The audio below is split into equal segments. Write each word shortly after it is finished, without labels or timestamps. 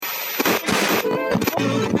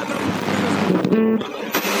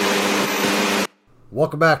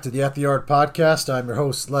Welcome back to the At the Yard podcast. I'm your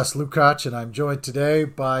host, Les Lukács, and I'm joined today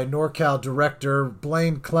by NorCal director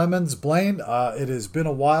Blaine Clemens. Blaine, it has been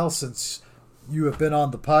a while since you have been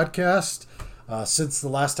on the podcast. Since the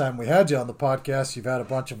last time we had you on the podcast, you've had a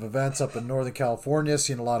bunch of events up in Northern California,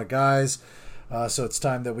 seen a lot of guys. So it's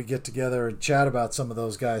time that we get together and chat about some of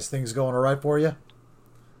those guys. Things going all right for you?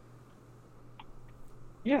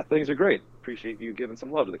 Yeah, things are great. Appreciate you giving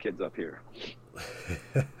some love to the kids up here.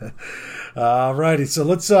 All righty, so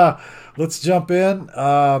let's jump in.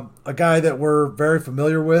 A guy that we're very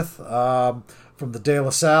familiar with from the De La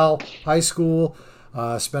Salle High School.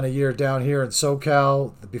 Spent a year down here in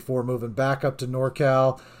SoCal before moving back up to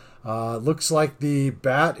NorCal. Looks like the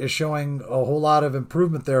bat is showing a whole lot of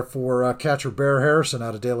improvement there for catcher Bear Harrison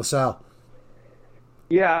out of De La Salle.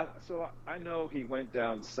 Yeah, so I know he went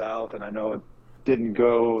down south, and I know it didn't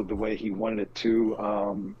go the way he wanted it to,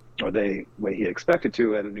 or the way he expected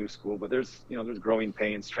to at a new school. But there's growing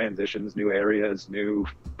pains, transitions, new areas, new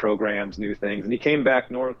programs, new things. And he came back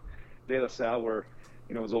north, De La Salle, where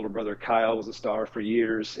his older brother Kyle was a star for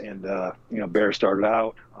years, and Bear started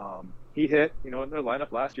out. He hit in their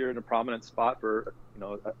lineup last year in a prominent spot for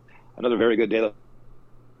another very good De La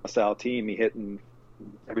Salle team. He hit in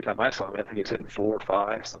every time I saw him. I think he's hitting 4 or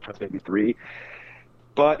 5, sometimes maybe 3.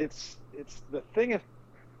 But it's the thing, if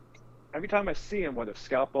every time I see him, whether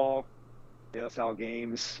scout ball, De La Salle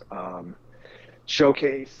games,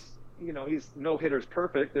 showcase, he's no hitter's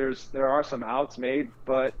perfect. There are some outs made,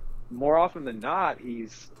 but more often than not, he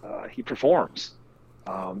performs.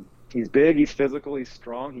 He's big, he's physical, he's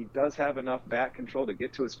strong. He does have enough bat control to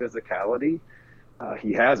get to his physicality.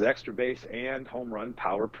 He has extra base and home run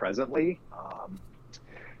power presently.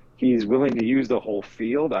 He's willing to use the whole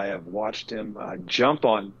field. I have watched him jump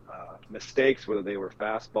on mistakes, whether they were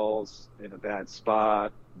fastballs in a bad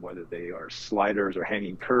spot, whether they are sliders or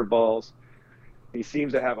hanging curveballs. He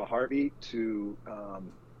seems to have a heartbeat to,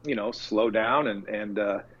 slow down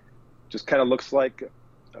and just kind of looks like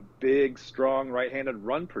a big, strong right-handed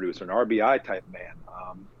run producer, an RBI type man.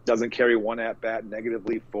 Doesn't carry one at-bat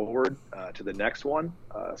negatively forward to the next one.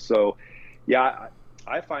 I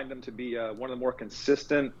find him to be one of the more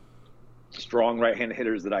consistent, strong right-handed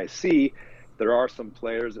hitters that I see. There are some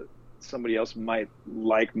players that somebody else might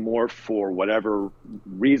like more for whatever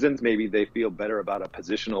reasons. Maybe they feel better about a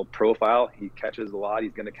positional profile. He catches a lot.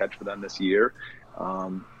 He's going to catch for them this year.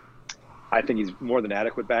 I think he's more than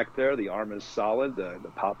adequate back there. The arm is solid. The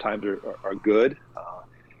pop times are good.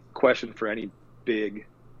 Question for any big,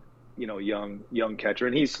 young catcher,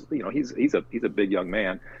 and he's a big young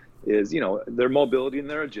man, is their mobility and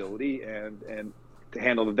their agility and to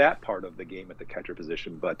handle that part of the game at the catcher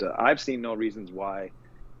position. But I've seen no reasons why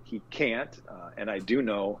he can't, and I do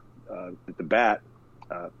know that the bat,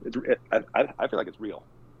 I feel like it's real.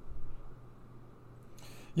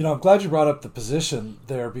 I'm glad you brought up the position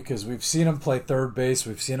there, because we've seen him play third base,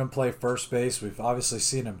 we've seen him play first base, we've obviously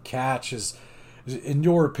seen him catch. In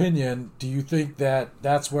your opinion, do you think that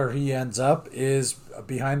that's where he ends up, is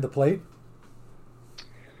behind the plate?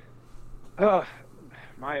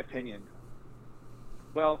 My opinion.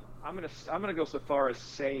 Well, I'm gonna go so far as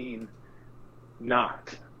saying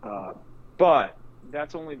not, but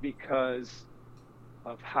that's only because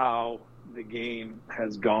of how the game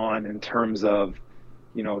has gone in terms of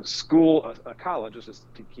school, a college, just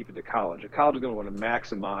to keep it to college. A college is going to want to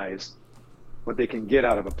maximize what they can get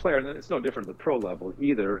out of a player, and it's no different at the pro level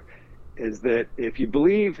either, is that if you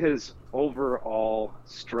believe his overall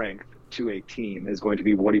strength to a team is going to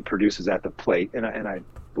be what he produces at the plate, and I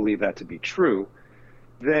believe that to be true,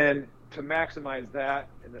 then to maximize that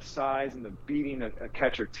and the size and the beating a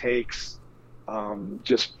catcher takes,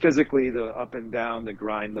 just physically, the up and down, the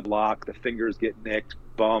grind, the block, the fingers get nicked,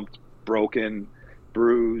 bumped, broken,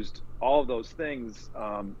 bruised, all of those things,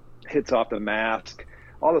 hits off the mask,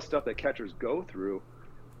 all the stuff that catchers go through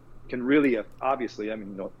can really, obviously,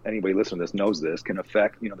 anybody listening to this knows this, can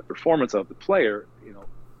affect, the performance of the player,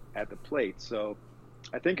 at the plate. So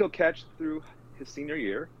I think he'll catch through his senior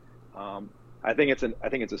year. I think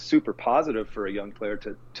it's a super positive for a young player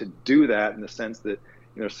to do that, in the sense that,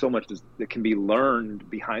 there's so much that can be learned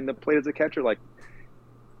behind the plate as a catcher. Like,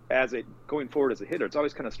 going forward as a hitter, it's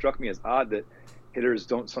always kind of struck me as odd that hitters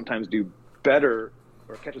don't sometimes do better,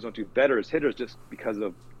 or catchers don't do better as hitters, just because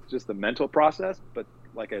of just the mental process. But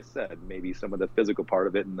like I said, maybe some of the physical part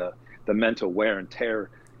of it and the mental wear and tear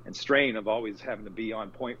and strain of always having to be on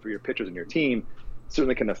point for your pitchers and your team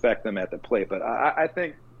certainly can affect them at the plate. But I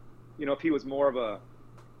think, if he was more of a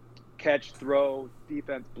catch, throw,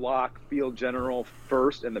 defense, block, field general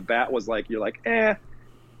first, and the bat was like, you're like,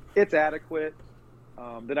 it's adequate,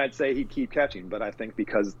 then I'd say he'd keep catching. But I think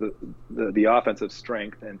because the offensive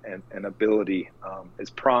strength and ability is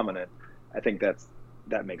prominent, I think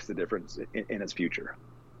that makes the difference in his future.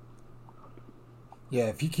 Yeah,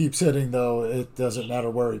 if he keeps hitting, though, it doesn't matter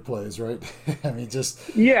where he plays, right? I mean,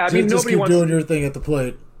 just nobody keep wants doing your thing at the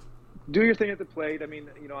plate. Do your thing at the plate. I mean,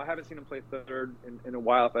 I haven't seen him play third in a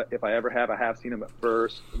while. If I ever have, I have seen him at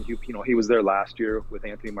first. He was there last year with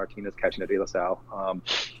Anthony Martinez catching at De La Salle,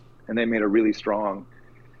 and they made a really strong,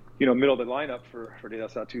 middle of the lineup for De La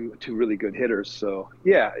Salle, two really good hitters. So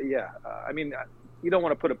yeah. I mean, you don't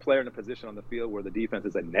want to put a player in a position on the field where the defense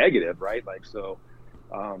is a negative, right? Like so.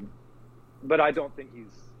 But I don't think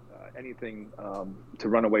he's anything to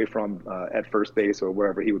run away from at first base or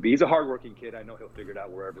wherever he would be. He's a hardworking kid. I know he'll figure it out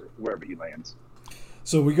wherever he lands.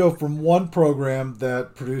 So we go from one program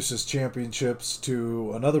that produces championships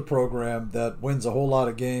to another program that wins a whole lot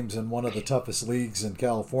of games in one of the toughest leagues in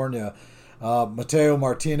California. Mateo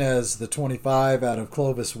Martinez, the 25 out of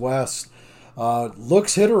Clovis West,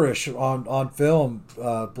 looks hitterish on film,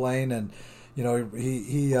 Blaine, and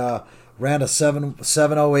he ran a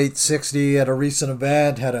 7.08.60 at a recent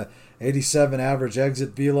event, had a 87 average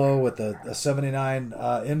exit velo with a 79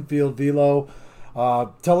 infield velo.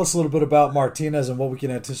 Tell us a little bit about Martinez and what we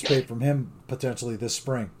can anticipate from him potentially this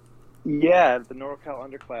spring. Yeah, at the NorCal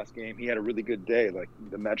underclass game, he had a really good day. Like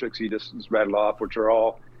the metrics he just rattled off, which are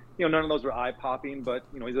all, none of those are eye popping, but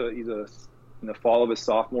he's in the fall of his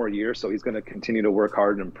sophomore year, so he's going to continue to work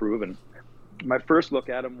hard and improve. And my first look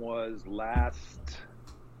at him was last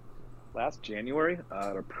January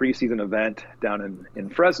at a preseason event down in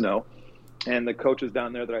Fresno, and the coaches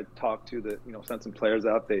down there that I talked to that sent some players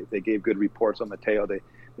out, they gave good reports on Mateo. They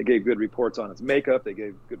gave good reports on his makeup. They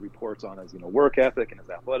gave good reports on his work ethic and his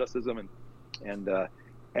athleticism and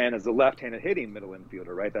as a left-handed hitting middle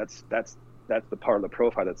infielder, right? That's the part of the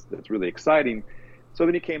profile that's really exciting. So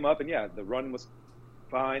then he came up and the run was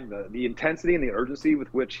fine. The intensity and the urgency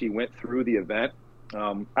with which he went through the event,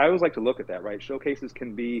 I always like to look at that, right? Showcases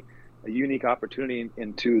can be a unique opportunity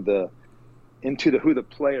into the who the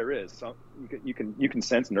player is. So you can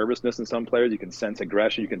sense nervousness in some players. You can sense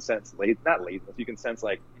aggression. You can sense not laziness. You can sense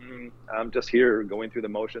like I'm just here going through the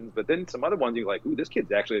motions. But then some other ones you're like, ooh, this kid's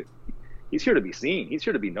he's here to be seen. He's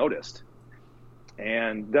here to be noticed.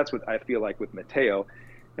 And that's what I feel like with Mateo.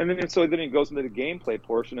 And then then he goes into the gameplay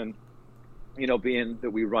portion, and being that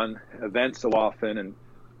we run events so often and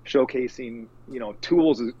showcasing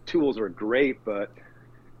tools are great, but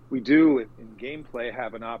we do in gameplay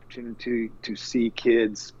have an opportunity to see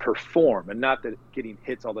kids perform, and not that getting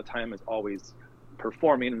hits all the time is always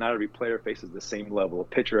performing, and not every player faces the same level of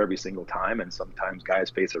pitcher every single time, and sometimes guys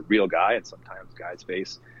face a real guy, and sometimes guys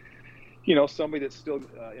face somebody that's still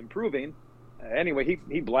improving. Anyway,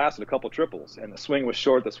 he blasted a couple triples, and the swing was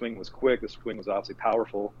short, the swing was quick, the swing was obviously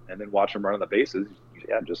powerful, and then watch him run on the bases,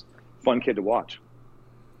 just fun kid to watch.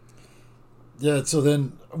 Yeah, so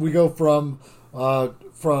then we go from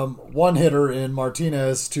one hitter in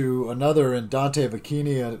Martinez to another in Dante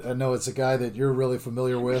Vecchini. I know it's a guy that you're really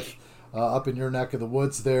familiar with up in your neck of the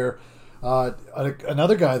woods there.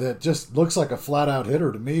 Another guy that just looks like a flat-out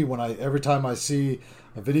hitter to me every time I see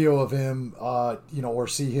a video of him, or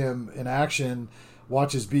see him in action,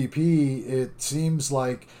 watch his BP, it seems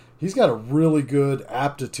like he's got a really good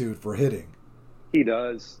aptitude for hitting. He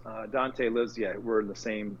does. Dante lives, we're in the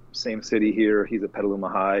same city here. He's at Petaluma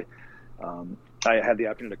High. I had the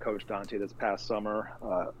opportunity to coach Dante this past summer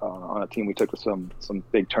on a team we took to some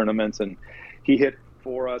big tournaments, and he hit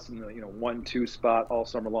for us in the 1-2 spot all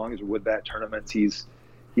summer long. These wood bat tournaments. He's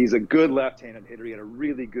a good left-handed hitter. He had a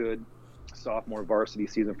really good sophomore varsity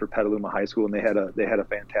season for Petaluma High School, and they had a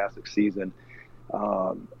fantastic season.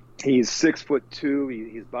 He's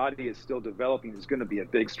 6'2". His body is still developing. He's going to be a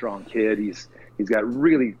big, strong kid. He's got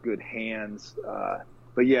really good hands.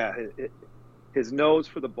 But his nose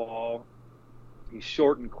for the ball. He's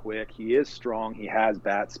short and quick. He is strong. He has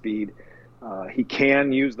bat speed. He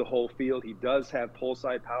can use the whole field. He does have pull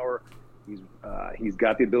side power. He's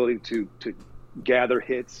got the ability to gather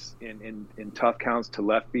hits in tough counts to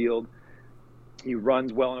left field. He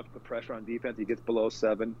runs well enough to put pressure on defense. He gets below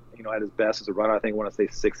 7. At his best as a runner, I think I want to say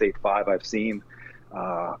 6.85 I've seen.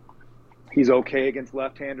 He's okay against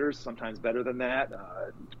left-handers, sometimes better than that,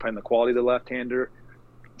 depending on the quality of the left-hander.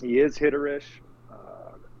 He is hitterish.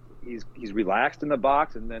 He's relaxed in the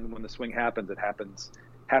box, and then when the swing happens, it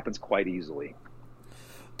happens quite easily.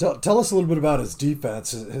 Tell us a little bit about his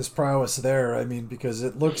defense, his prowess there. I mean, because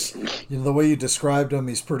it looks, the way you described him,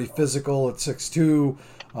 he's pretty physical at 6'2",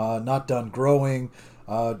 not done growing.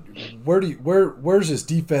 Uh, where's his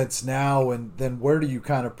defense now, and then where do you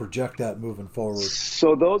kind of project that moving forward?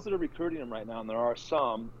 So those that are recruiting him right now, and there are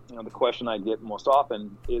some, the question I get most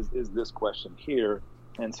often is this question here.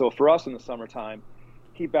 And so for us in the summertime,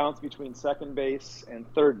 he bounced between second base and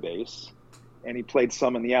third base, and he played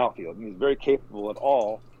some in the outfield, and he's very capable at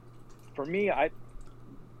all. For me,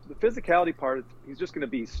 the physicality part, he's just going to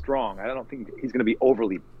be strong. I don't think he's going to be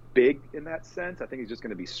overly big in that sense. I think he's just going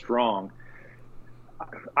to be strong.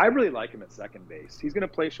 I really like him at second base. He's going to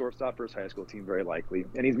play shortstop for his high school team, very likely,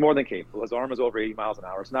 and he's more than capable. His arm is over 80 miles an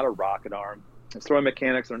hour. It's not a rocket arm. His throwing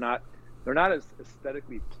mechanics are not as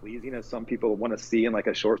aesthetically pleasing as some people want to see in like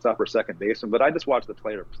a shortstop or second baseman. But I just watched the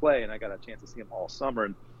player play, and I got a chance to see him all summer.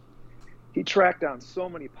 And he tracked down so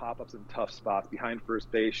many pop-ups in tough spots behind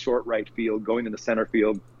first base, short right field, going into center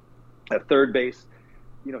field, at third base.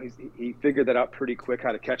 He figured that out pretty quick,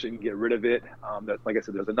 how to catch it and get rid of it. Like I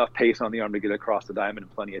said, there's enough pace on the arm to get across the diamond in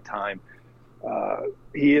plenty of time.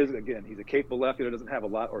 He's a capable left fielder, doesn't have a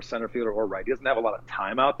lot, or center fielder or right. He doesn't have a lot of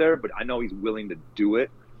time out there, but I know he's willing to do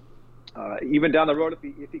it. Even down the road,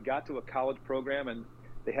 if he got to a college program and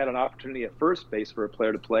they had an opportunity at first base for a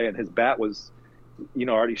player to play and his bat was,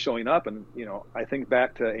 already showing up. And, I think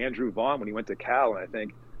back to Andrew Vaughn when he went to Cal, and I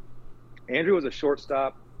think Andrew was a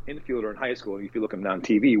shortstop infielder in high school. If you look him on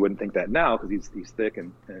TV, you wouldn't think that now because he's thick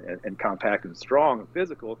and compact and strong and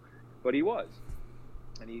physical, but he was.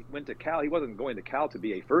 And he went to Cal. He wasn't going to Cal to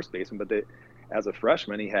be a first baseman, but as a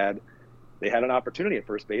freshman, they had an opportunity at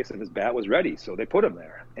first base, and his bat was ready, so they put him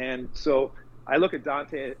there. And so I look at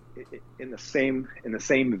Dante in the same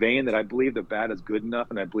vein that I believe the bat is good enough,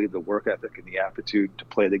 and I believe the work ethic and the aptitude to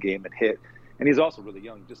play the game and hit. And he's also really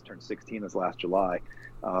young. He just turned 16 this last July.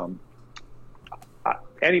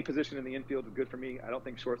 Any position in the infield is good for me. I don't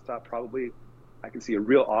think shortstop probably. I can see a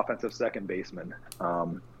real offensive second baseman.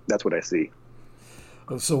 That's what I see.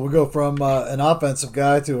 So we'll go from an offensive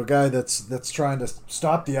guy to a guy that's trying to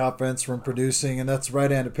stop the offense from producing, and that's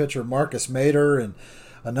right-handed pitcher Marcus Mader. And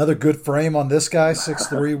another good frame on this guy,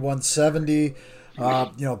 6'3", 170.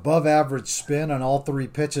 Above average spin on all three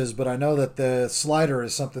pitches, but I know that the slider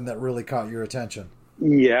is something that really caught your attention.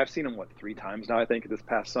 Yeah, I've seen him 3 times now, I think, this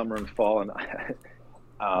past summer and fall, and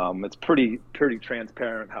it's pretty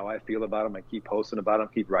transparent how I feel about him. I keep posting about him,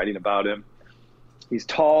 keep writing about him. He's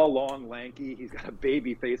tall, long, lanky. He's got a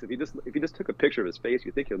baby face. If you just took a picture of his face,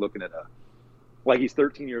 you think you're looking at like he's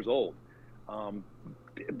 13 years old.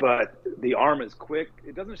 But the arm is quick.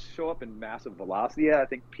 It doesn't show up in massive velocity yet. I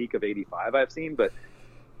think peak of 85 I've seen, but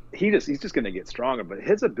he's just going to get stronger. But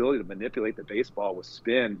his ability to manipulate the baseball with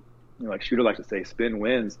spin, like Shooter likes to say, spin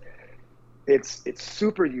wins. It's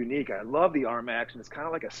super unique. I love the arm action. It's kind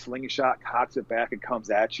of like a slingshot, cocks it back and comes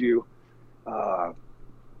at you.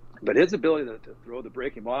 But his ability to throw the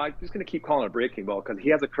breaking ball, I'm just going to keep calling it a breaking ball because he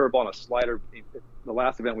has a curveball and a slider. The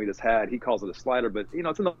last event we just had, he calls it a slider, but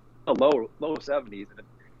it's in the low 70s, and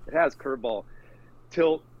it has curveball,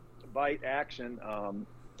 tilt, bite, action.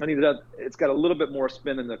 It's got a little bit more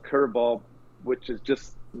spin than the curveball, which is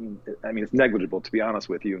just, it's negligible, to be honest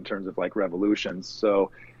with you, in terms of like revolutions.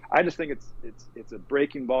 So I just think it's a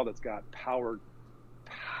breaking ball that's got power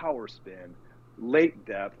spin, late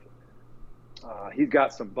depth. He's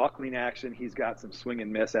got some buckling action. He's got some swing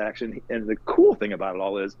and miss action. And the cool thing about it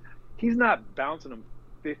all is he's not bouncing them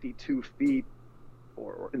 52 feet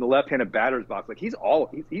or in the left-handed batter's box. Like he's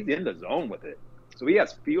in the zone with it. So he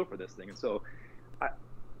has feel for this thing. And so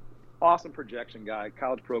awesome projection guy,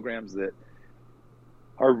 college programs that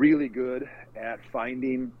are really good at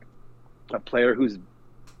finding a player whose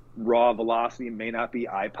raw velocity may not be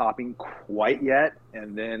eye-popping quite yet.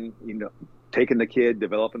 And then, taking the kid,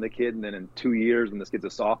 developing the kid, and then in 2 years when this kid's a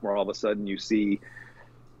sophomore, all of a sudden you see,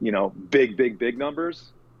 big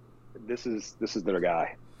numbers. This is their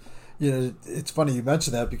guy. Yeah, it's funny you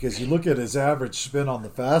mentioned that because you look at his average spin on the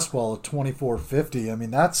fastball at 2450.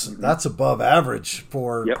 That's above average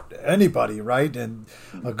for anybody, right? And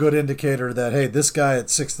a good indicator that, hey, this guy at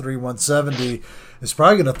 6'3", 170 is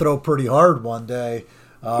probably going to throw pretty hard one day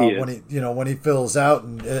when he fills out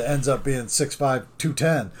and it ends up being 6'5",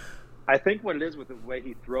 210. I think what it is with the way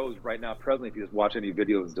he throws right now, presently, if you just watch any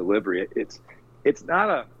video of his delivery, it's not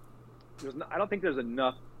I don't think there's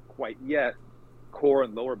enough quite yet core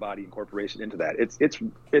and lower body incorporation into that. It's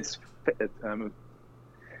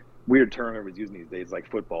weird term everyone's using these days,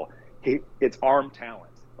 like football. It's arm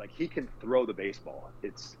talent. Like he can throw the baseball.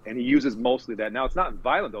 And he uses mostly that. Now it's not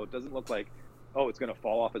violent though. It doesn't look like, it's going to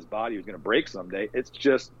fall off his body or it's going to break someday.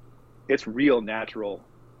 It's real natural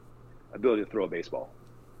ability to throw a baseball.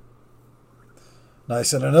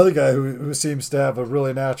 Nice. And another guy who seems to have a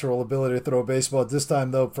really natural ability to throw a baseball, this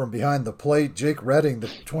time, though, from behind the plate, Jake Redding, the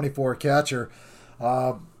 24 catcher.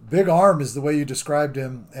 Big arm is the way you described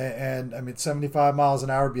him. And I mean, 75 miles an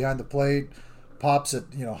hour behind the plate, pops at,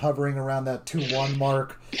 hovering around that 2-1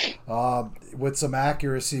 mark with some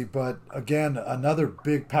accuracy. But again, another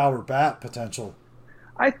big power bat potential.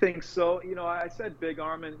 I think so. I said big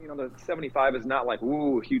arm, and, the 75 is not like,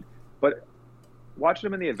 ooh, huge. But watching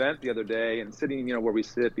him in the event the other day and sitting, where we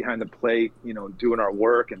sit behind the plate, doing our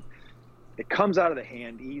work, and it comes out of the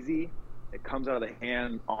hand easy. It comes out of the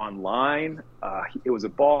hand on line. It was a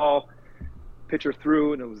ball, pitcher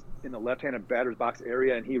threw, and it was in the left-handed batter's box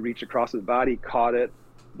area, and he reached across his body, caught it.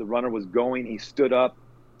 The runner was going. He stood up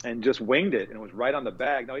and just winged it, and it was right on the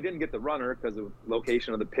bag. Now, he didn't get the runner because of the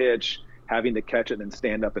location of the pitch, having to catch it and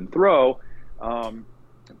stand up and throw.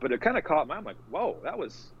 But it kind of caught my eye. I'm like, whoa, that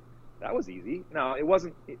was easy. Now, it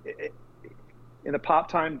wasn't in the pop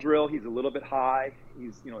time drill. He's a little bit high.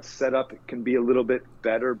 He's, set up. It can be a little bit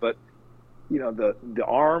better, but the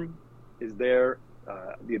arm is there.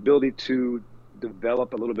 The ability to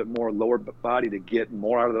develop a little bit more lower body to get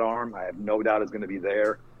more out of the arm, I have no doubt is going to be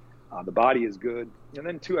there. The body is good. And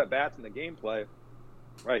then 2 at-bats in the gameplay,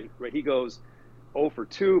 right, he goes 0 for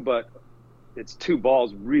 2, but it's 2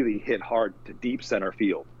 balls really hit hard to deep center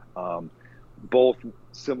field. Both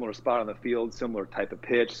similar spot on the field, similar type of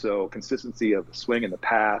pitch, so consistency of the swing and the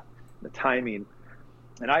path, the timing.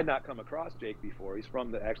 And I had not come across Jake before. He's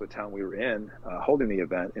from the actual town we were in, holding the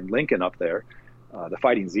event in Lincoln up there, the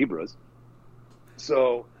Fighting Zebras.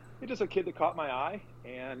 So he's just a kid that caught my eye.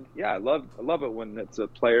 And, yeah, I love it when it's a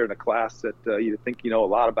player in a class that you think you know a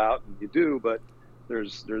lot about, and you do, but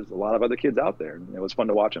there's a lot of other kids out there, and it was fun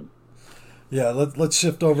to watch him. Yeah, let's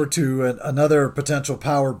shift over to another potential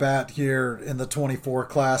power bat here in the 24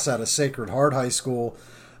 class out of Sacred Heart High School.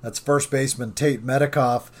 That's first baseman Tate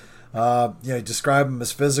Medikoff. You describe him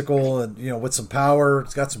as physical and, with some power.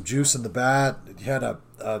 He's got some juice in the bat. He had a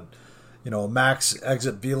max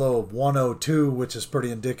exit velo of 102, which is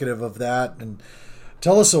pretty indicative of that. And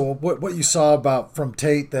tell us what you saw from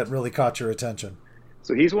Tate that really caught your attention.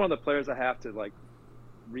 So he's one of the players I have to,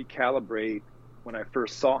 recalibrate when I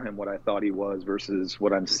first saw him, what I thought he was versus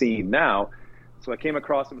what I'm seeing now. So I came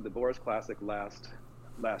across him at the Boris Classic last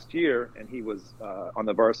year, and he was on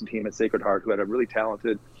the varsity team at Sacred Heart, who had a really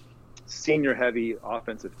talented senior-heavy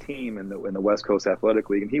offensive team in the West Coast Athletic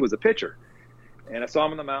League, and he was a pitcher. And I saw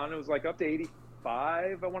him on the mound. It was up to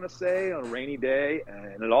 85, I want to say, on a rainy day,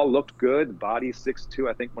 and it all looked good. The body 6'2",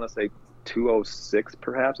 I think I want to say 206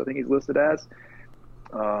 perhaps, I think he's listed as.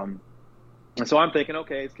 And so I'm thinking,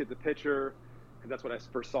 okay, this kid's a pitcher. And that's what I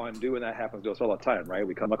first saw him do, and that happens to us all the time, right?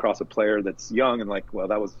 We come across a player that's young and that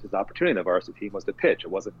was his opportunity in the varsity team was to pitch. It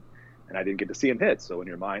wasn't, and I didn't get to see him hit. So in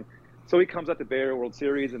your mind, so he comes at the Bay Area World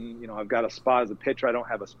Series, and I've got a spot as a pitcher. I don't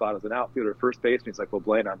have a spot as an outfielder, first baseman. He's like, well,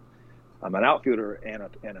 Blaine, I'm an outfielder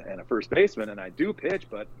and a first baseman, and I do pitch,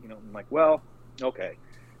 but I'm like, well, okay.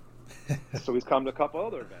 So he's come to a couple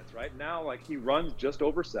other events, right? Now, he runs just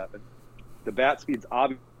over 7. The bat speed's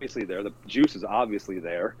obviously there. The juice is obviously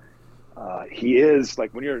there. He is,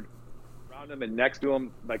 when you're around him and next to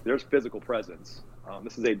him, there's physical presence.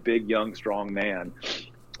 This is a big, young, strong man.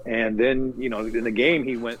 And then, in the game,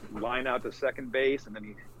 he went line out to second base, and then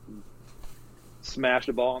he smashed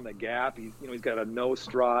the ball in the gap. He's got a no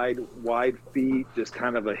stride, wide feet, just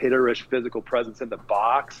kind of a hitterish physical presence in the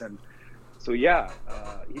box. And so,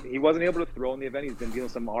 he wasn't able to throw in the event. He's been dealing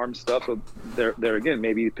with some arm stuff. So there again,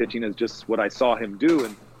 maybe pitching is just what I saw him do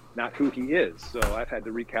and not who he is. So I've had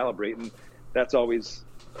to recalibrate, and that's always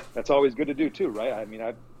good to do too, right? I mean,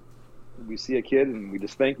 we see a kid and we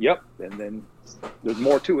just think, yep, and then there's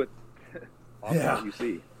more to it. What you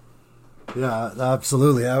see. Yeah,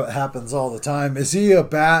 absolutely. That happens all the time. Is he a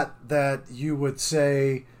bat that you would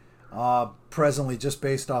say presently, just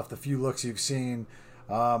based off the few looks you've seen,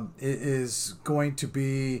 is going to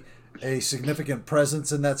be a significant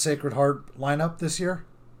presence in that Sacred Heart lineup this year?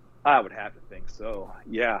 I would have to think so.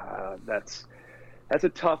 Yeah, that's a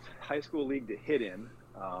tough high school league to hit in.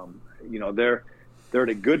 They're at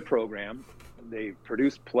a good program. They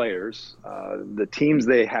produce players. The teams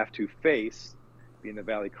they have to face, being the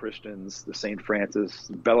Valley Christians, the St. Francis,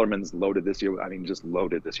 Bellarmine's loaded this year. I mean, just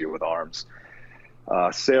loaded this year with arms.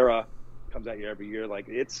 Sarah comes out here every year.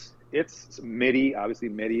 It's Midi, obviously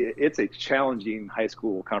Midi. It's a challenging high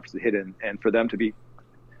school conference to hit in, and for them to be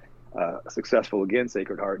successful against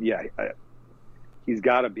Sacred Heart, he's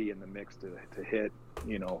got to be in the mix to hit,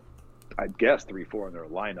 I guess 3-4 in their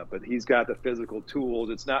lineup. But he's got the physical tools.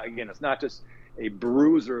 It's not just a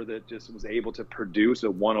bruiser that just was able to produce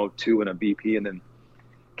a 102 and a BP and then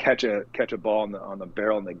catch a ball on the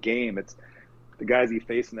barrel in the game. It's the guys he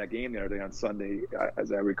faced in that game the other day on Sunday,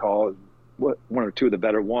 as I recall, one or two of the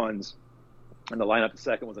better ones. And the lineup, the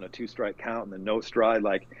second was in a 2-strike count and the no stride.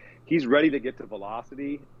 Like, he's ready to get to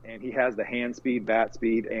velocity, and he has the hand speed, bat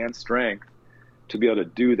speed, and strength to be able to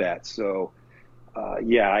do that. So,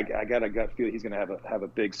 I got a gut feel he's going to have a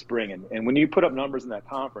big spring. And when you put up numbers in that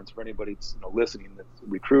conference, for anybody that's, listening, that's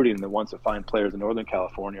recruiting, that wants to find players in Northern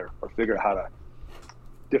California or figure out how to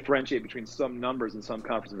differentiate between some numbers in some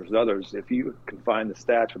conferences versus others, if you can find the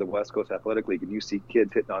stats for the West Coast Athletic League and you see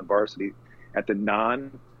kids hitting on varsity at the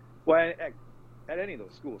at any of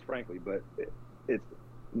those schools, frankly, but it's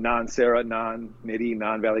non-Sarah, non-Mitty,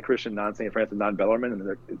 non-Valley Christian, non-St. Francis, non-Bellarmine,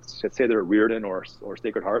 and let's say they're Reardon or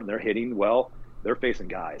Sacred Heart, and they're hitting well, they're facing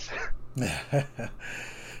guys. Yeah,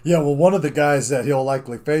 well, one of the guys that he'll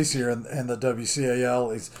likely face here in the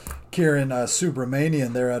WCAL is Kieran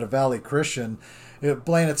Subramanian there at a Valley Christian.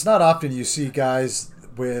 Blaine, it's not often you see guys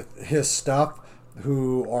with his stuff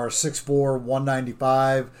who are 6'4",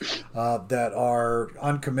 195, that are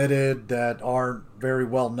uncommitted, that aren't very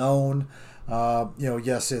well known.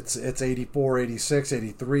 Yes, it's 84, 86,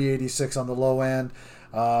 83, 86 on the low end.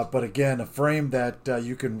 But again, a frame that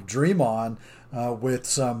you can dream on with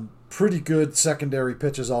some pretty good secondary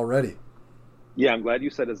pitches already. Yeah, I'm glad you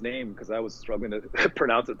said his name because I was struggling to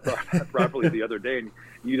pronounce it properly the other day, and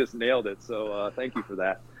you just nailed it. So thank you for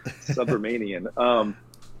that, Subramanian.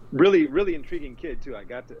 Really, really intriguing kid too. I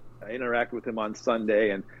interacted with him on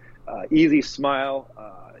Sunday, and easy smile,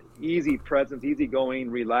 easy presence, easy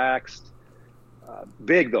going, relaxed.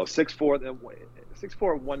 Big though, 6'4",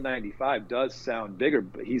 195 does sound bigger,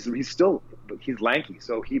 but he's lanky,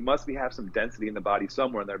 so he must have some density in the body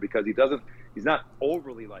somewhere in there because he's not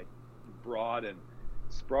overly like broad and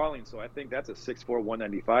sprawling. So I think that's a 6'4",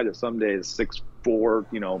 195 that some days 6'4",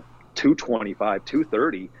 225,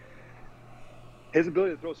 230. His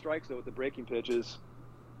ability to throw strikes though with the breaking pitches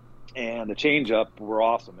and the changeup were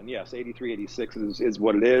awesome. And yes, 83, 86 is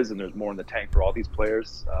what it is, and there's more in the tank for all these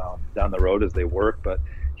players down the road as they work. But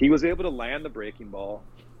he was able to land the breaking ball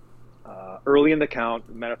early in the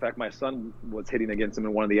count. Matter of fact, my son was hitting against him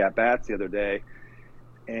in one of the at-bats the other day.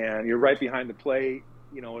 And you're right behind the plate,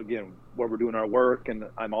 again, where we're doing our work. And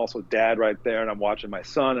I'm also dad right there, and I'm watching my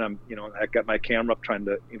son. And I got my camera up trying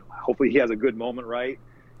to, hopefully he has a good moment, right?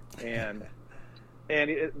 And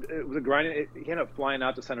it was a grinding. He ended up flying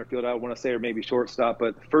out to center field, I want to say, or maybe shortstop.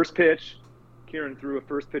 But first pitch, Kieran threw a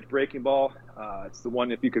first pitch breaking ball. It's the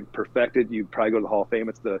one, if you could perfect it, you'd probably go to the Hall of Fame.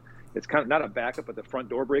 It's kind of not a backup, but the front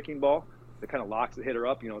door breaking ball that kind of locks the hitter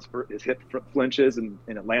up. His hip flinches and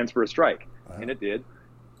it lands for a strike, and it did.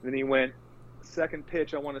 And then he went second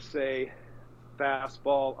pitch, I want to say,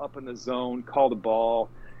 fastball up in the zone, called the ball.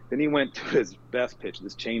 Then he went to his best pitch,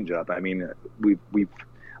 this changeup. I mean, we've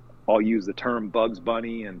all use the term Bugs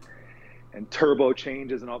Bunny and turbo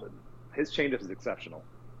changes and all that. His changeup is exceptional.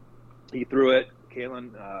 He threw it.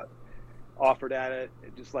 Kalen offered at it,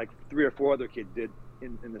 just like 3 or 4 other kids did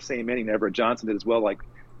in the same inning. Everett Johnson did as well. Like,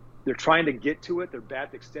 they're trying to get to it. Their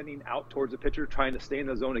bat's extending out towards the pitcher, trying to stay in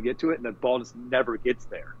the zone to get to it, and the ball just never gets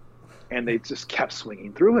there. And they just kept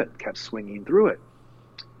swinging through it.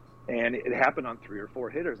 And it happened on 3 or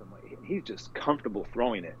 4 hitters. I'm like, he's just comfortable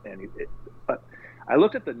throwing it. And I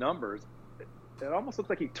looked at the numbers. It almost looks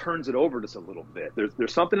like he turns it over just a little bit.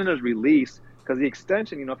 There's something in his release because the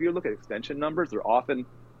extension, if you look at extension numbers, they're often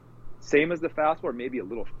same as the fastball or maybe a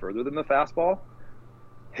little further than the fastball.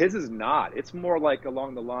 His is not. It's more like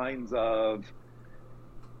along the lines of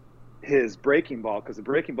his breaking ball because the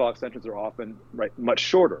breaking ball extensions are often much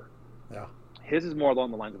shorter. Yeah. His is more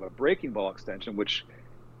along the lines of a breaking ball extension, which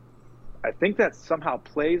I think that somehow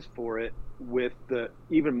plays for it with the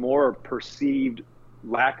even more perceived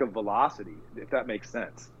lack of velocity, if that makes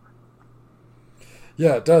sense.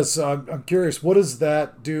 Yeah, it does. I'm curious, what does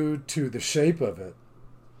that do to the shape of it?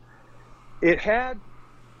 It had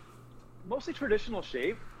mostly traditional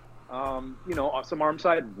shape, some arm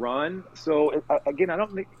side run. So again, I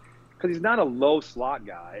don't think, because he's not a low slot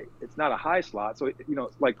guy, it's not a high slot. So,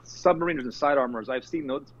 like submariners and sidearmers, I've seen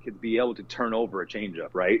those kids be able to turn over a changeup,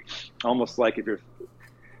 right? Almost like if you're,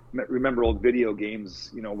 remember old video games,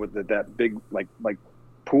 with that big, like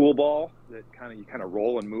pool ball that you kind of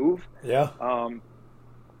roll and move. Yeah.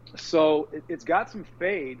 So it's got some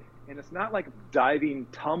fade, and it's not like diving,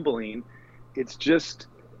 tumbling. It's just,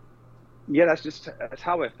 that's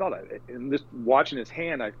how I felt. And just watching his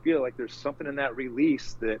hand, I feel like there's something in that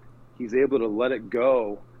release that he's able to let it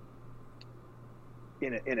go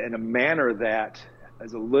in a manner that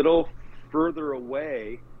is a little further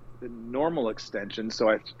away than normal extension.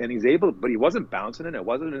 And he's able, but he wasn't bouncing it. It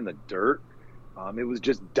wasn't in the dirt. It was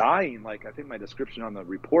just dying. Like, I think my description on the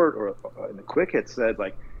report or in the quick hit said,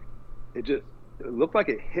 like, it looked like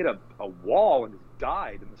it hit a wall and just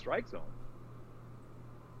died in the strike zone.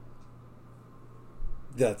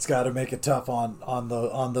 That's got to make it tough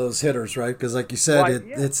on those hitters, right? Because like you said,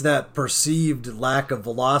 it's that perceived lack of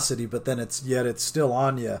velocity, but then it's still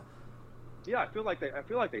on you. Yeah, I feel like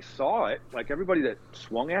they saw it. Like, everybody that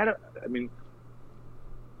swung at it. I mean,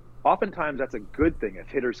 oftentimes that's a good thing if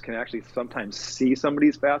hitters can actually sometimes see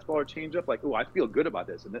somebody's fastball or changeup. Like, oh, I feel good about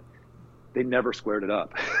this, and they never squared it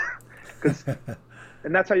up.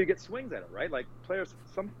 And that's how you get swings at it, right? Like, players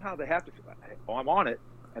somehow they have to feel, oh, I'm on it,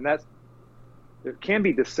 and there can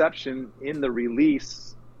be deception in the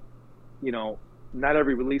release. You know, not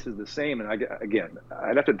every release is the same. And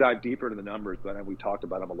I'd have to dive deeper into the numbers, but we talked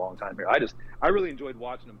about him a long time here. I really enjoyed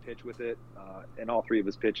watching him pitch with it, and all three of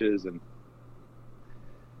his pitches. And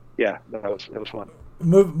yeah, that was fun.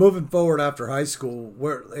 Moving forward after high school,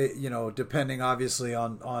 where, depending obviously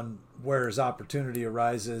on where his opportunity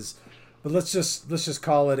arises, but let's just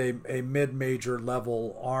call it a mid-major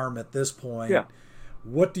level arm at this point. Yeah.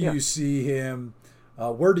 What do you see him?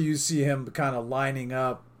 Where do you see him kind of lining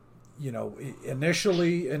up?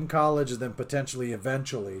 Initially in college, and then potentially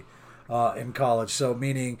eventually in college. So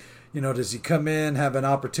meaning, does he come in, have an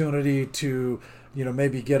opportunity to,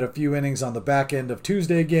 maybe get a few innings on the back end of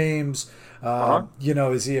Tuesday games?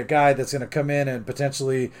 Is he a guy that's going to come in and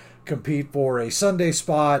potentially compete for a Sunday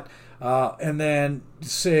spot? And then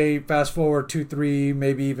say fast forward 2, 3,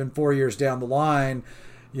 maybe even 4 years down the line,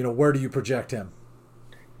 where do you project him?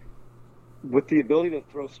 With the ability to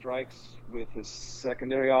throw strikes with his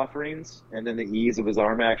secondary offerings, and then the ease of his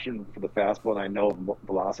arm action for the fastball, and I know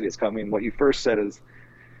velocity is coming. What you first said is,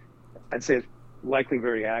 I'd say it's likely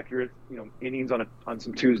very accurate. Innings on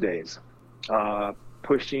some Tuesdays,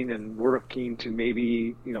 pushing and working to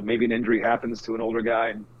maybe an injury happens to an older guy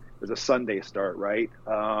and there's a Sunday start, right?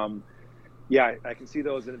 I can see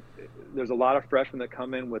those. And there's a lot of freshmen that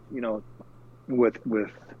come in with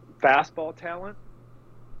fastball talent.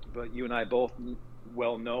 But you and I both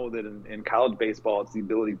well know that in college baseball, it's the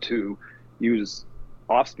ability to use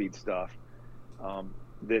off-speed stuff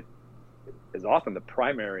that is often the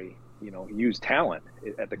primary, used talent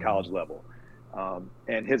at the college level.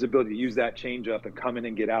 And his ability to use that changeup and come in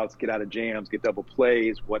and get outs, get out of jams, get double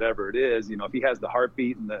plays, whatever it is, if he has the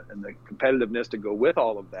heartbeat and the competitiveness to go with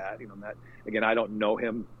all of that, that, again, I don't know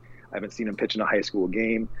him. I haven't seen him pitch in a high school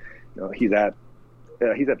game. He's at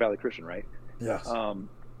Valley Christian, right? Yes.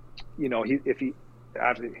 If he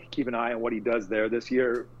obviously keep an eye on what he does there this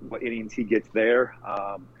year, what innings he gets there.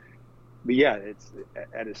 But yeah, it's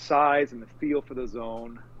at his size and the feel for the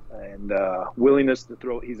zone and willingness to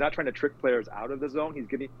throw. He's not trying to trick players out of the zone. He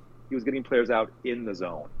was getting players out in the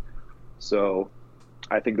zone. So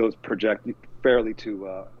I think those project fairly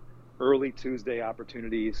to early Tuesday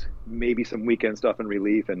opportunities, maybe some weekend stuff in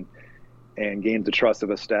relief, and gains the trust of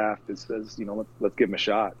a staff that says, let's give him a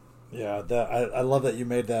shot. Yeah, I love that you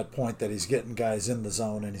made that point that he's getting guys in the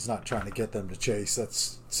zone and he's not trying to get them to chase. That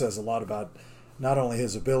says a lot about not only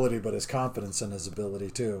his ability but his confidence in his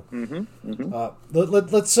ability too. Mm-hmm,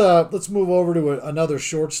 mm-hmm. Let's move over to another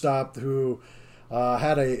shortstop who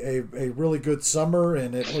had a really good summer,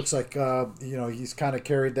 and it looks like he's kind of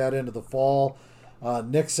carried that into the fall.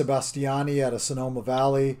 Nick Sebastiani out of Sonoma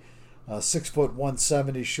Valley,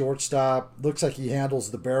 6'170" shortstop. Looks like he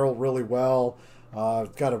handles the barrel really well.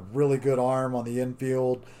 Got a really good arm on the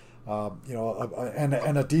infield,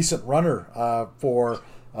 and a decent runner for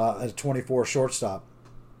a 24 shortstop.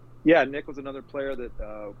 Yeah, Nick was another player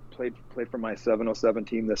that played for my 707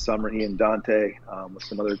 team this summer. He and Dante with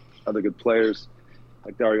some other good players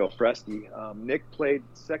like Dario Freschi. Nick played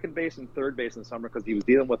second base and third base in the summer because he was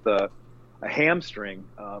dealing with a hamstring,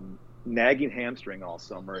 nagging hamstring all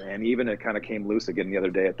summer, and even it kind of came loose again the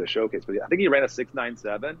other day at the showcase. But I think he ran a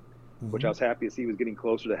 6.97. Which I was happy to see. He was getting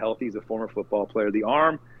closer to healthy. He's a former football player. The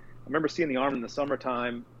arm, I remember seeing the arm in the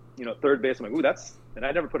summertime, third base. I'm like, ooh, that's, and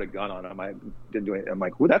I never put a gun on him. I didn't do anything. I'm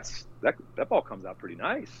like, ooh, that ball comes out pretty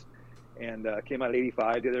nice. And came out at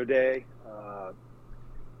 85 the other day.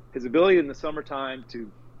 His ability in the summertime to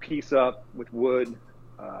piece up with wood,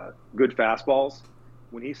 good fastballs.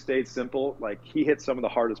 When he stayed simple, like he hit some of the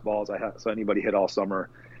hardest balls I saw anybody hit all summer.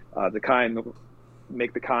 The kind of,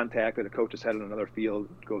 make the contact that a coach has had in another field,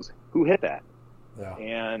 goes, who hit that? Yeah.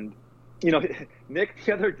 And Nick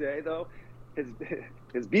the other day though,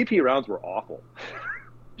 his BP rounds were awful.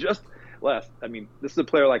 Just less. I mean, this is a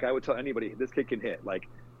player, like I would tell anybody, this kid can hit. Like,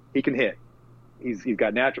 he can hit. He's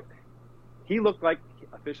got natural. he looked like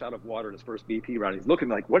a fish out of water in his first BP round. He's looking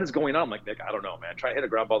like, what is going on? I'm like, Nick, I don't know, man. Try to hit a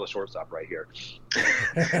ground ball to shortstop right here.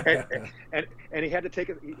 and he had to take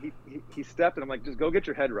it. He stepped, and I'm like, just go get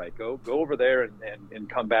your head right. Go over there and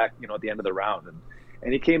come back, at the end of the round.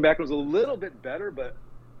 And he came back and was a little bit better, but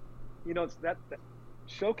it's that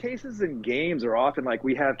showcases in games are often like,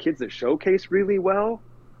 we have kids that showcase really well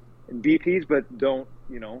in BPs, but don't,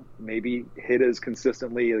 maybe hit as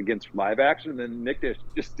consistently against live action. And then Nick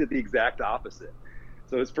just did the exact opposite.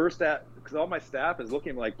 So his first stat, because all my staff is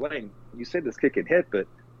looking like, Blaine, you said this kid can hit, but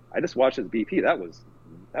I just watched his BP. That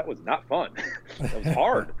was not fun. That was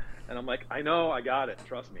hard. And I'm like, I know, I got it.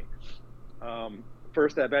 Trust me.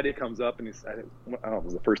 First at bat, he comes up, and I don't know if it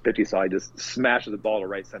was the first pitch he saw. He just smashes the ball to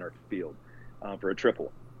right center field for a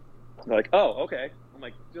triple. I'm like, oh, okay. I'm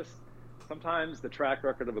like, just sometimes the track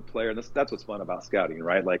record of a player, and that's what's fun about scouting,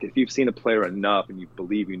 right? Like, if you've seen a player enough and you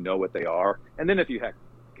believe you know what they are, and then if you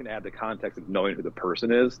can add the context of knowing who the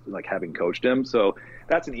person is, like having coached him. So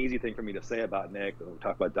that's an easy thing for me to say about Nick. We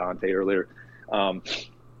talked about Dante earlier.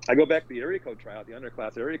 I go back to the area code tryout, the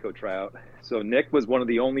underclass area code tryout. So Nick was one of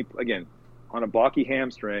the only, again, on a balky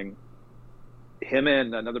hamstring, him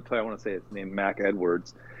and another player, I want to say his name, Mac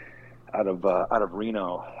Edwards, out of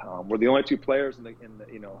Reno, were the only two players in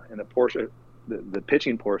the portion, the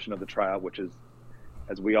pitching portion of the tryout, which is,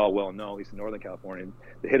 as we all well know, at least in Northern California,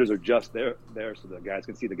 the hitters are just there so the guys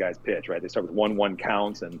can see the guys pitch, right? They start with 1-1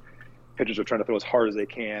 counts, and pitchers are trying to throw as hard as they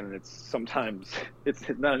can, and it's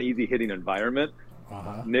not an easy hitting environment.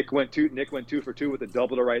 Uh-huh. Nick went 2 for 2 with a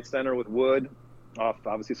double to right center with Wood, off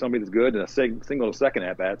obviously somebody that's good, and a single to second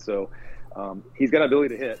at bat. So he's got an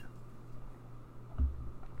ability to hit.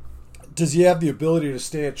 Does he have the ability to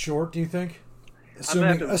stay at short, do you think?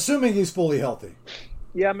 Assuming he's fully healthy.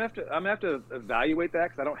 Yeah, I'm gonna have to evaluate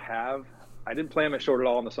that, because I didn't play him at short at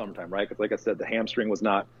all in the summertime, right? Because like I said, the hamstring was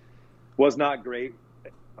not great.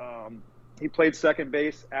 He played second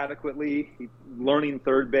base adequately. He's learning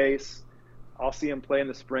third base. I'll see him play in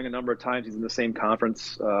the spring a number of times. He's in the same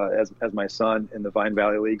conference as my son in the Vine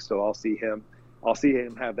Valley League, so I'll see him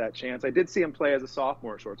have that chance. I did see him play as a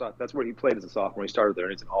sophomore at shortstop. That's where he played as a sophomore. He started there,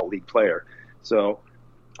 and he's an all-league player. So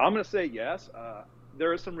I'm going to say yes.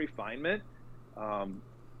 There is some refinement.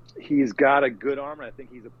 He's got a good arm, and I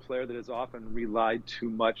think he's a player that has often relied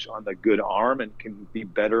too much on the good arm and can be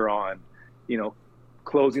better on,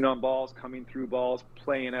 closing on balls, coming through balls,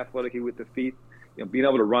 playing athletically with the feet. Being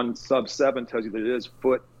able to run sub-7 tells you that it is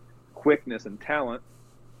foot quickness and talent.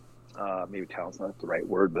 Maybe talent's not the right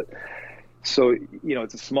word, but so,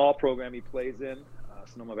 it's a small program he plays in.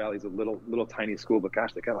 Sonoma Valley's a little tiny school, but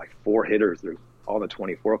gosh, they got like 4 hitters. They're all in the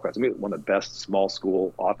 24 class. I mean, one of the best small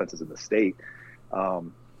school offenses in the state.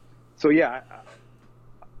 So yeah,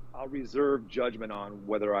 I'll reserve judgment on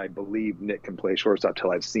whether I believe Nick can play shortstop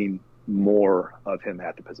till I've seen more of him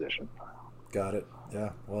at the position. Got it. Yeah.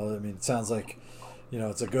 Well, I mean, it sounds like,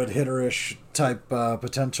 it's a good hitterish type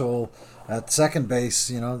potential at second base.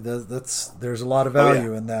 There's a lot of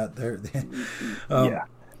value in that. There. Yeah.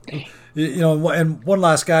 And one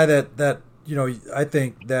last guy that I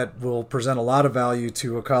think that will present a lot of value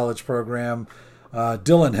to a college program,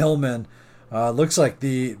 Dylan Hillman. Looks like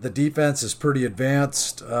the defense is pretty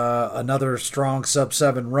advanced. Another strong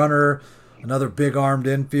sub-7 runner, another big-armed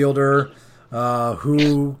infielder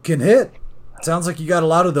who can hit. Sounds like you got a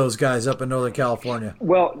lot of those guys up in Northern California.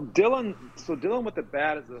 Well, Dylan with the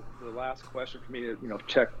bat is the last question for me to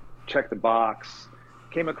check the box.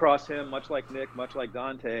 Came across him, much like Nick, much like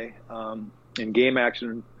Dante, in game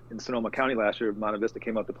action in Sonoma County last year. Monte Vista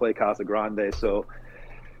came up to play Casa Grande. So,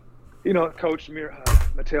 Coach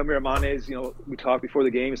Mateo Miramanes, we talked before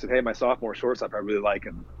the game. He said, hey, my sophomore shortstop, I really like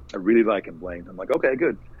him, Blaine. I'm like, okay,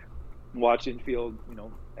 good. Watch infield,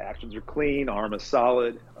 actions are clean, arm is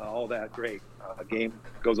solid, all that, great. Game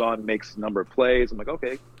goes on, makes a number of plays. I'm like,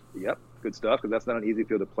 okay, yep, good stuff, because that's not an easy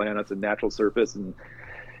field to play on. That's a natural surface, and,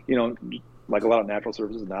 like a lot of natural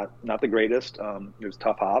surfaces, not the greatest. There's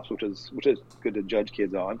tough hops, which is good to judge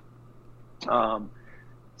kids on.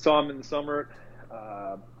 Saw him in the summer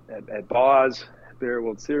at Boz, Bear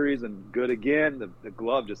World Series, and good again. The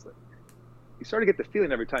glove just, you start to get the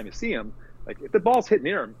feeling every time you see him, like if the ball's hit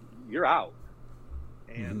near him, you're out.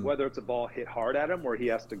 And whether it's a ball hit hard at him where he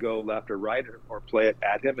has to go left or right or play it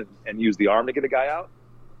at him and use the arm to get a guy out,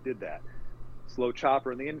 did that. Slow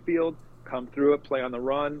chopper in the infield, come through it, play on the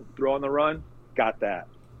run, throw on the run, got that.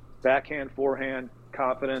 Backhand, forehand,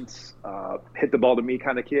 confidence, hit the ball to me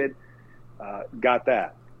kind of kid, got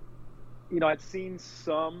that. I'd seen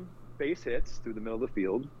some base hits through the middle of the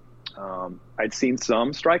field. I'd seen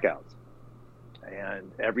some strikeouts.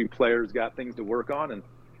 And every player's got things to work on. And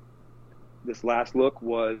this last look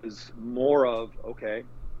was more of, okay,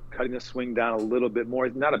 cutting the swing down a little bit more.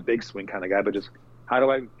 He's not a big swing kind of guy, but just how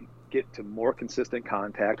do I get to more consistent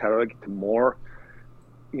contact? How do I get to more,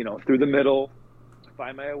 through the middle,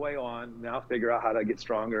 find my way on, now figure out how to get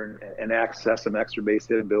stronger and access some extra base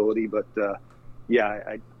hit ability. But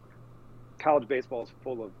college baseball is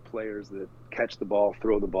full of players that catch the ball,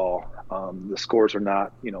 throw the ball. The scores are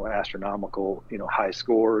not, astronomical, high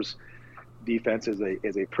scores. Defense is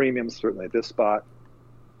a premium, certainly at this spot.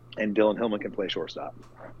 And Dylan Hillman can play shortstop.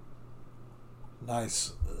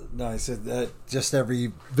 Nice. Just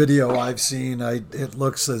every video I've seen, it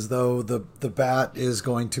looks as though the bat is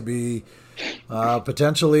going to be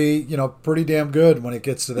potentially, pretty damn good when it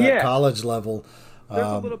gets to that college level.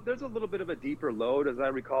 There's a little bit of a deeper load, as I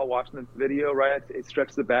recall watching the video. Right, it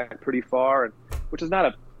stretches the back pretty far, which is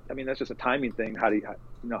not that's just a timing thing. How do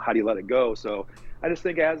you let it go? So I just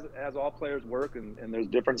think as all players work, and there's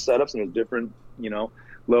different setups and there's different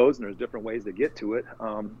loads and there's different ways to get to it.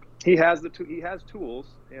 He has tools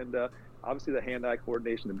and obviously the hand-eye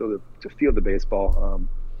coordination to build to field the baseball.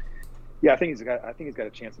 I think he's got a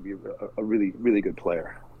chance to be a really, really good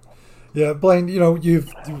player. Yeah, Blaine,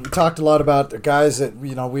 you've talked a lot about the guys that,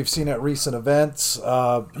 we've seen at recent events,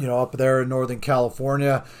 up there in Northern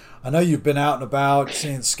California. I know you've been out and about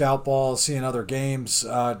seeing scout balls, seeing other games,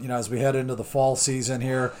 as we head into the fall season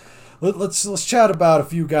here. Let's chat about a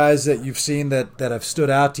few guys that you've seen that have stood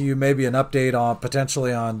out to you, maybe an update on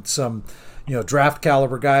potentially on some, draft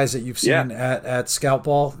caliber guys that you've seen at scout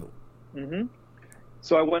ball. Mm-hmm.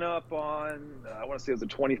 So I went up on, I want to say it was the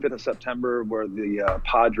 25th of September, where the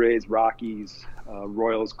Padres, Rockies,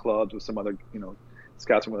 Royals clubs with some other,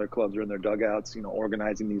 scouts from other clubs are in their dugouts,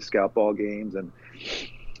 organizing these scout ball games. And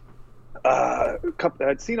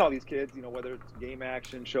I'd seen all these kids, whether it's game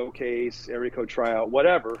action, showcase, area code tryout,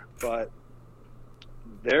 whatever. But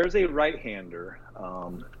there's a right-hander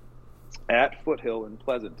at Foothill in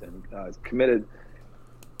Pleasanton, committed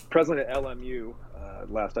president at LMU.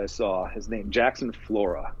 Last I saw, his name Jackson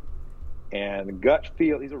Flora, and gut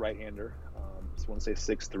feel, he's a right-hander. Just want to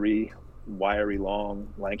say 6'3", wiry,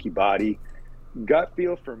 long, lanky body. Gut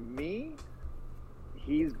feel for me,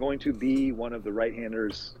 he's going to be one of the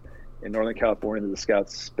right-handers in Northern California that the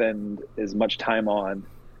scouts spend as much time on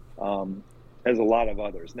as a lot of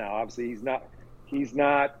others. Now, obviously, he's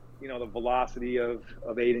not the velocity of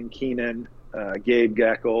Aiden Keenan, Gabe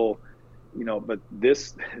Geckel, but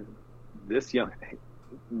this young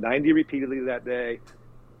 90 repeatedly that day.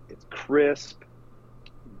 It's crisp,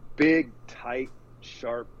 big, tight,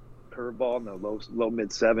 sharp curveball in the low mid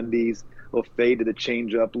 70s. A little fade to the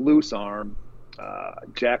changeup, loose arm.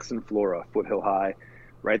 Jackson Flora, Foothill High.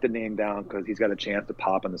 Write the name down because he's got a chance to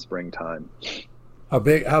pop in the springtime. How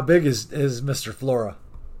big is Mr. Flora?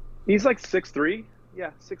 He's like 6'3".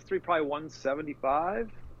 Yeah, 6'3", probably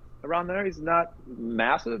 175 around there. He's not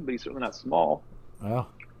massive, but he's certainly not small. Wow.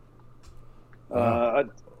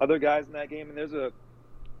 Other guys in that game, and there's a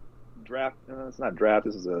draft. It's not draft.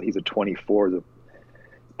 He's a 24. The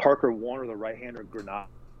Parker Warner, the right-hander, Granada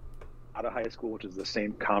High School, which is the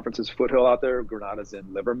same conference as Foothill out there. Granada's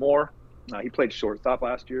in Livermore. He played shortstop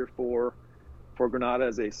last year for Granada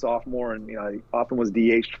as a sophomore, and he often was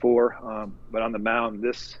DH'd for. But on the mound,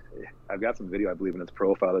 I've got some video, I believe, in his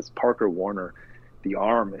profile. This Parker Warner, the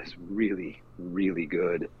arm is really, really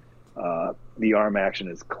good. The arm action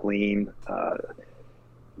is clean.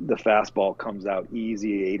 The fastball comes out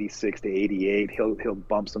easy, 86 to 88. He'll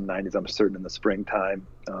bump some 90s, I'm certain, in the springtime.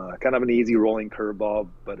 Kind of an easy rolling curveball,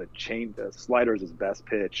 but a slider is his best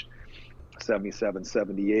pitch, 77,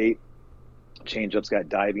 78. Changeup's got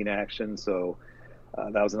diving action, so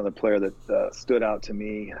that was another player that stood out to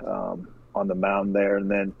me on the mound there. And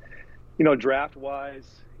then,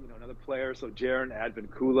 draft-wise, another player, so Jaron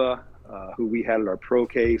Advincula, who we had at our pro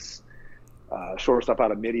case, shortstop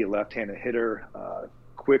out of Midi, a left-handed hitter,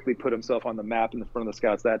 quickly put himself on the map in the front of the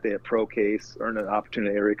scouts that day at pro case, earned an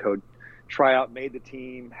opportunity area code tryout, made the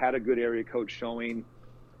team, had a good area code showing,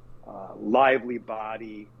 lively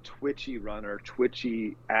body, twitchy runner,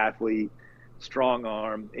 twitchy athlete, strong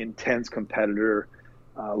arm, intense competitor,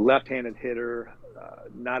 left-handed hitter,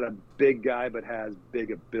 not a big guy but has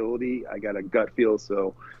big ability. I got a gut feel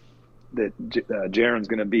so that Jaron's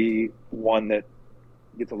going to be one that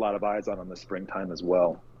gets a lot of eyes on in the springtime as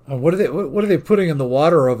well. What are they putting in the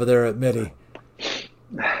water over there at Midi?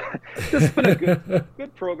 This has been a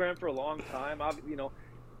good program for a long time.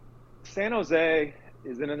 San Jose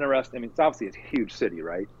is an interesting. It's obviously a huge city,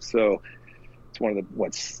 right? So it's one of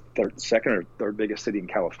the second or third biggest city in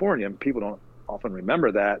California, and people don't often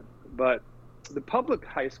remember that. But the public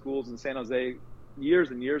high schools in San Jose years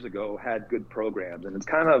and years ago had good programs, and it's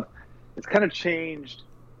kind of it's kind of changed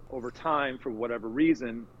over time for whatever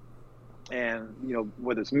reason. And,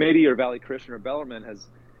 whether it's Mitty or Valley Christian or Bellarmine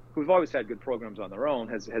who've always had good programs on their own,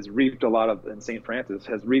 has reaped a lot of, and St. Francis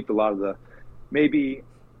has reaped a lot of the maybe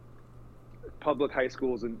public high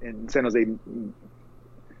schools in San Jose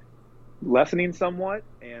lessening somewhat,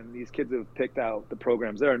 and these kids have picked out the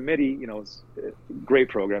programs there. And Mitty, it's a great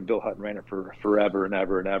program. Bill Hutton ran it for forever and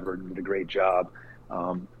ever and ever, and did a great job.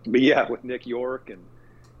 But yeah, with Nick York and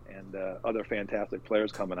other fantastic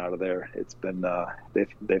players coming out of there, it's been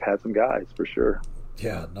they've had some guys for sure.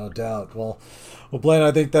 Yeah, no doubt. Well, Blaine,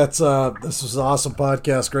 I think this was an awesome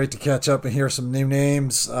podcast. Great to catch up and hear some new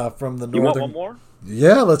names from the Northern. You want one more?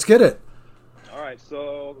 Yeah, let's get it. All right,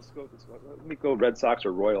 so let's go. Let me go Red Sox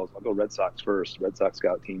or Royals. I'll go Red Sox first. Red Sox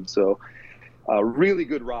scout team. So, really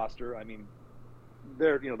good roster. I mean,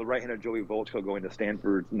 they're the right-handed Joey Volchko going to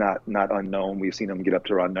Stanford, not unknown. We've seen him get up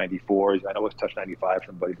to around 94. I know he's touched 95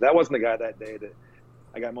 from somebody. That wasn't the guy that day that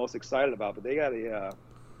I got most excited about. But they got a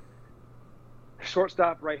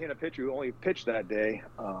shortstop right-handed pitcher who only pitched that day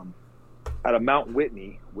out of Mount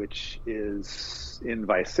Whitney, which is in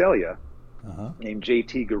Visalia, named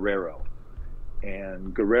JT Guerrero.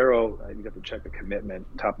 And Guerrero, I'd have to check the commitment.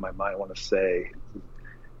 Top of my mind, I want to say,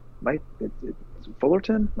 is it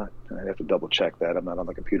Fullerton? I'd have to double check that. I'm not on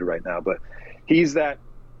the computer right now, but he's that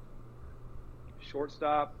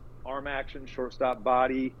shortstop, arm action, shortstop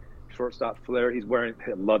body, shortstop flare. He's wearing.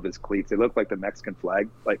 I love his cleats. They look like the Mexican flag,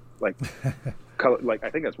 like color, like I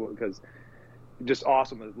think that's what, because just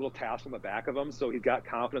awesome. There's a little tassel on the back of him, so he's got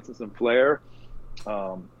confidence and some flair.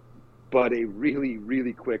 But a really,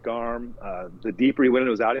 really quick arm. The deeper he went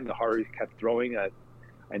into his outing, the harder he kept throwing. I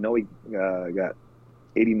know he got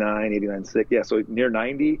 89.6. Yeah, so near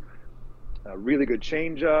 90. Really good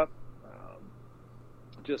changeup.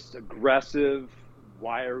 Just aggressive,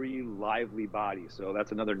 wiry, lively body. So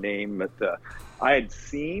that's another name that I had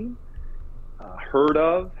seen, heard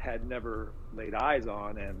of, had never laid eyes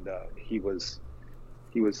on, and he was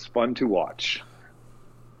fun to watch.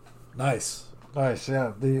 Nice,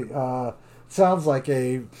 yeah. The sounds like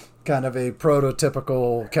a kind of a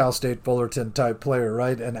prototypical Cal State Fullerton type player,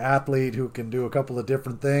 right? An athlete who can do a couple of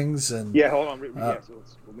different things. And hold on. So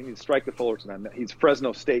we need to strike the Fullerton. He's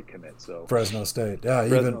Fresno State commit. So Fresno State, yeah,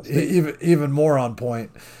 State. even more on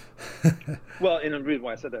point. Well, and the reason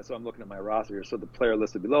why I said that, so I'm looking at my roster here. So the player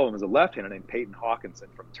listed below him is a left-hander named Peyton Hawkinson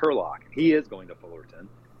from Turlock. He is going to Fullerton.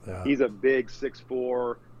 Yeah. He's a big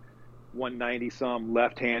 6'4", 190-some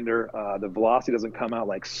left-hander. The velocity doesn't come out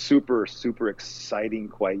like super, super exciting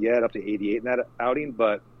quite yet, up to 88 in that outing,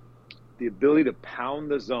 but the ability to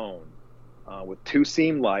pound the zone with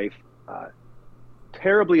two-seam life,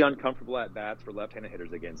 terribly uncomfortable at bats for left-handed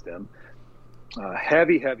hitters against him.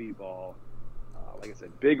 Heavy ball. Like I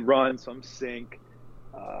said, big run, some sink.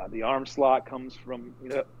 The arm slot comes from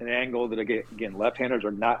an angle that, again, left-handers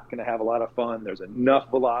are not going to have a lot of fun. There's enough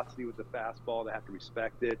velocity with the fastball to have to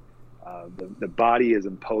respect it. The body is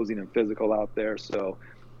imposing and physical out there. So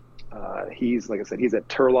he's, like I said, he's at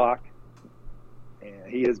Turlock, and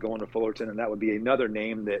he is going to Fullerton, and that would be another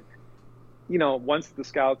name that, once the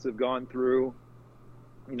scouts have gone through,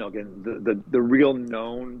 again, the real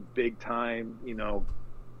known big-time,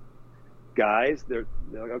 guys, they're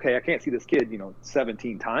like, okay, I can't see this kid,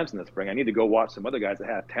 17 times in the spring. I need to go watch some other guys that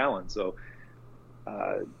have talent. So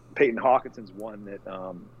Peyton Hawkinson's one that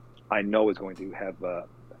I know is going to have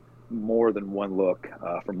more than one look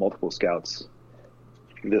from multiple scouts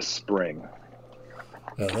this spring.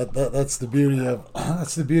 Yeah, that's the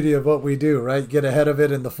beauty of what we do, right? Get ahead of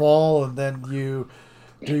it in the fall, and then you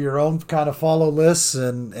do your own kind of follow lists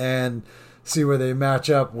and see where they match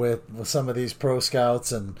up with some of these pro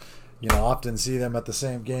scouts, and often see them at the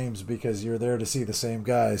same games because you're there to see the same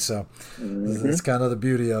guys. So that's kind of the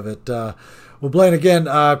beauty of it. Well, Blaine, again,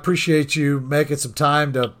 I appreciate you making some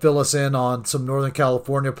time to fill us in on some Northern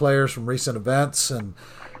California players from recent events and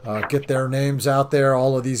get their names out there.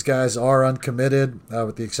 All of these guys are uncommitted,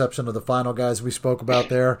 with the exception of the final guys we spoke about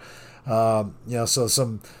there. So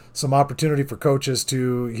some opportunity for coaches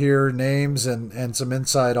to hear names and some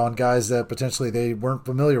insight on guys that potentially they weren't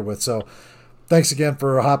familiar with. So thanks again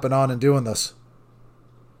for hopping on and doing this.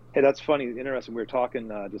 Hey, that's funny. Interesting. We were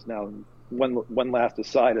talking just now. One last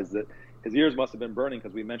aside is that his ears must have been burning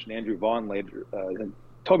because we mentioned Andrew Vaughn later. And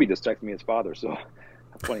Toby just texted me his father, so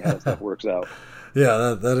that's funny how that stuff works out.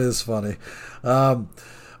 Yeah, that is funny. All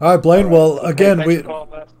right, Blaine. Well, again, thanks for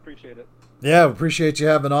calling, Les. Appreciate it. Yeah, appreciate you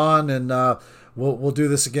having on, and we'll do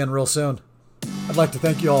this again real soon. I'd like to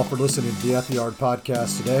thank you all for listening to the At the Yard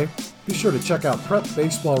podcast today. Be sure to check out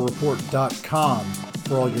PrepBaseballReport.com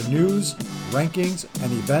for all your news, rankings,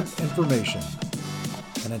 and event information.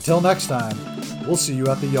 And until next time, we'll see you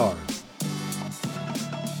at the yard.